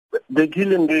The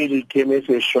killing really came as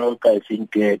a shock, I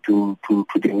think, to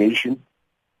the nation.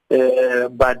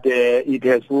 But it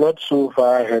has not so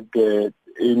far had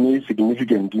any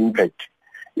significant impact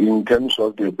in terms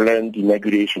of the planned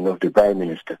inauguration of the Prime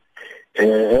Minister.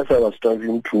 As I was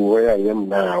traveling to where I am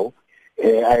now,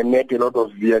 I met a lot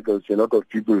of vehicles, a lot of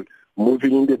people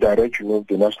moving in the direction of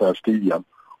the National Stadium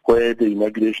where the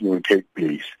inauguration will take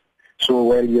place. So,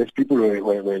 well, yes, people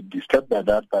were disturbed by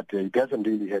that, but it hasn't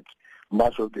really had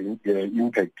much of the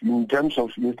impact. In terms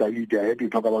of instability, I had to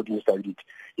talk about instability.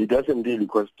 It doesn't really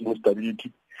cause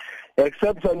instability,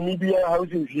 except some media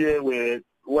houses here were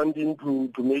wanting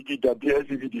to make it appear as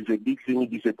if it is a big thing,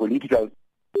 it is a political.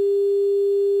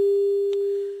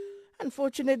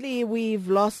 Unfortunately, we've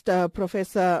lost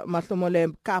Professor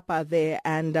Mahlomole Kapa there,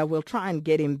 and we'll try and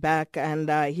get him back. And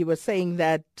he was saying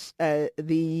that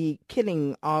the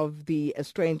killing of the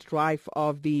estranged wife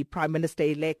of the Prime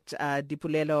Minister-elect,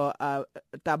 Dipolelo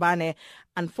Tabane,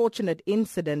 unfortunate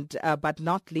incident, but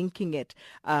not linking it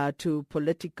to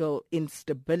political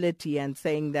instability, and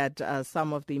saying that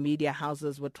some of the media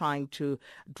houses were trying to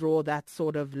draw that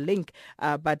sort of link.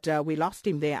 But we lost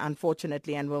him there,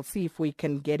 unfortunately, and we'll see if we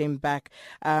can get him back,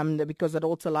 because I'd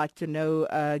also like to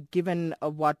know, given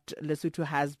what Lesotho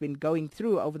has been going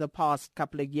through over the past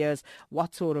couple of years,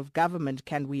 what sort of government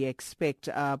can we expect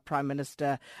Prime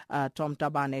Minister Tom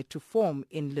Tabane to form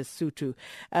in Lesotho?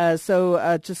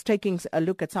 So just taking a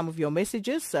look at some of your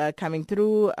messages coming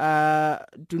through.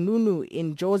 Dununu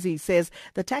in Jozi says,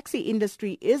 the taxi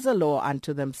industry is a law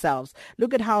unto themselves.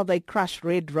 Look at how they crush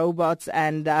red robots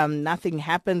and nothing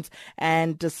happens.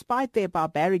 And despite their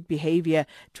barbaric behavior,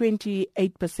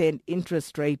 28%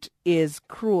 interest rate is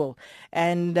cruel.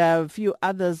 And a few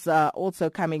others also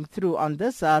coming through on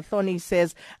this. Thoni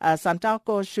says,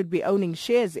 Santaco should be owning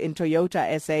shares in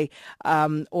Toyota SA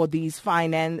or these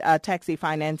taxi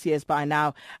financiers by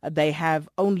now. They have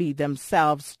only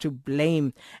themselves to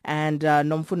blame. And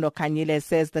Nomfundo Kanyile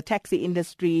says, the taxi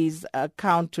industries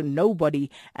account to nobody,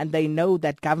 and they know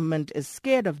that government is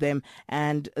scared of them,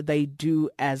 and they do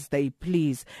as they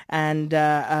please. And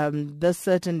this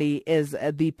certainly is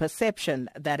the perception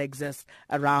that exists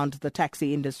around the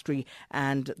taxi industry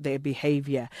and their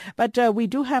behavior. But we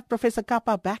do have Professor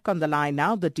Kapa back on the line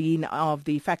now, the Dean of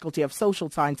the Faculty of Social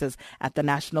Sciences at the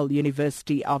National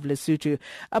University of Lesotho.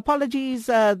 Apologies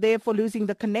there for losing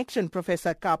the connection,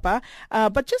 Professor Kapa.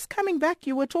 But just coming back,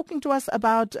 you were talking to us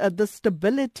about the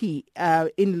stability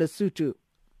in Lesotho.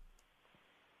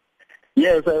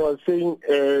 Yes, I was saying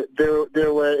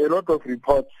there were a lot of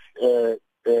reports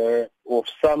of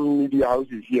some media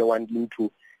houses here wanting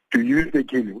to use the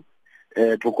killing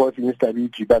to cause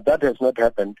instability, but that has not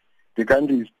happened. The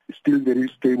country is still very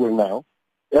stable now.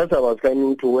 As I was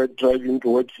coming to work, driving to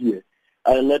work here,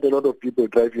 I met a lot of people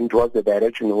driving towards the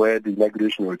direction where the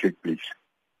inauguration will take place.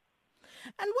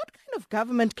 And what kind of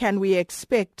government can we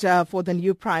expect for the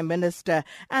new Prime Minister?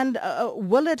 And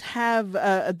will it have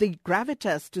the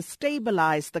gravitas to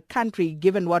stabilize the country,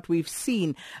 given what we've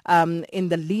seen in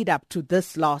the lead up to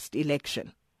this last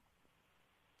election?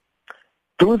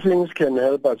 Two things can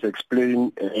help us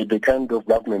explain the kind of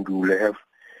government we will have.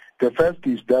 The first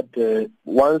is that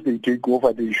once they take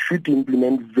over, they should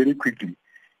implement very quickly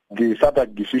the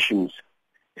SADC decisions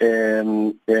as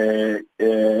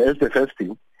the first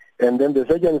thing. And then the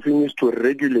second thing is to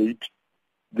regulate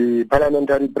the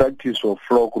parliamentary practice of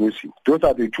floor crossing. Those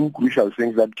are the two crucial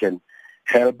things that can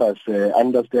help us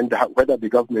understand whether the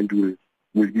government will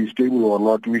be stable or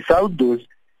not. Without those,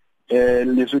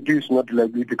 Lesotho is not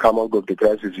likely to come out of the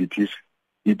crisis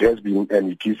it has been,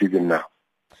 and it is even now.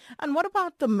 And what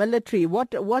about the military?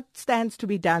 What stands to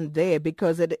be done there?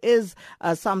 Because it is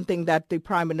something that the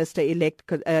Prime Minister-elect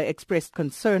expressed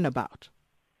concern about.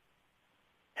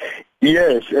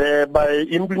 Yes, by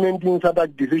implementing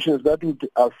SADC decisions that would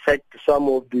affect some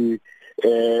of the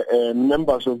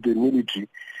members of the military.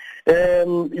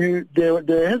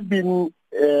 There have been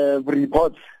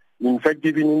reports, in fact,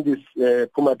 even in this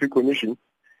Kumapi Commission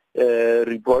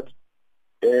report,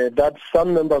 that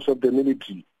some members of the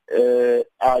military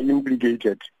are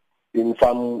implicated in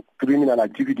some criminal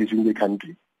activities in the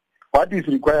country. What is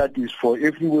required is for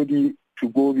everybody to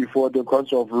go before the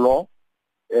courts of law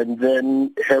and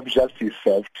then have justice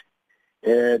served.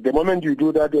 The moment you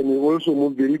do that, and you also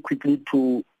move very quickly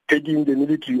to taking the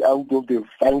military out of the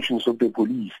functions of the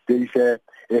police. There is a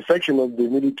section of the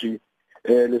military,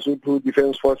 Lesotho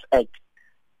Defence Force Act,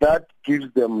 that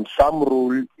gives them some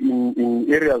role in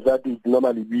areas that would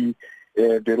normally be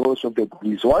the roles of the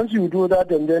police. Once you do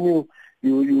that, and then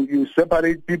you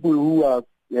separate people who are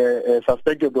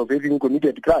suspected of having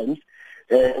committed crimes,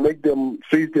 make them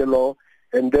face the law,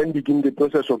 and then begin the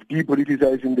process of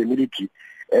depoliticizing the military,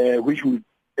 which will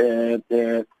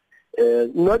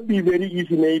not be very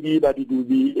easy maybe, but it will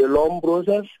be a long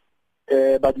process,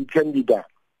 but it can be done.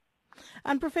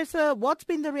 And Professor, what's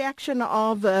been the reaction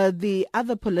of the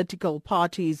other political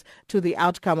parties to the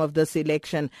outcome of this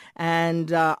election?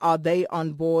 And are they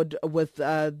on board with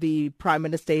the Prime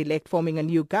Minister-elect forming a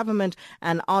new government?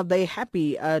 And are they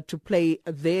happy to play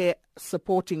their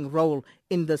supporting role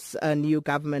in this new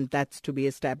government that's to be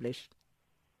established?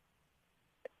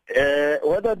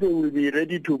 Whether they will be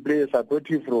ready to play a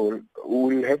supportive role,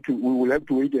 we will have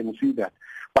to wait and see that.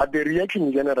 But the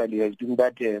reaction generally has been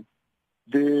that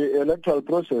the electoral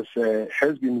process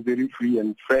has been very free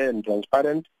and fair and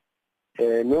transparent.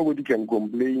 Nobody can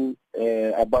complain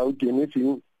about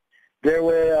anything. There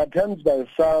were attempts by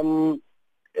some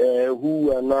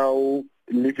who are now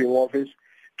leaving office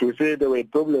to say there were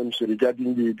problems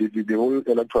regarding the whole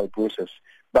electoral process.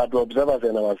 But observers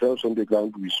and ourselves on the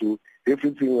ground, we saw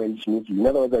everything went smoothly. In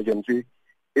other words, I can say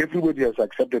everybody has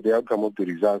accepted the outcome of the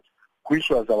results, which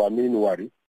was our main worry.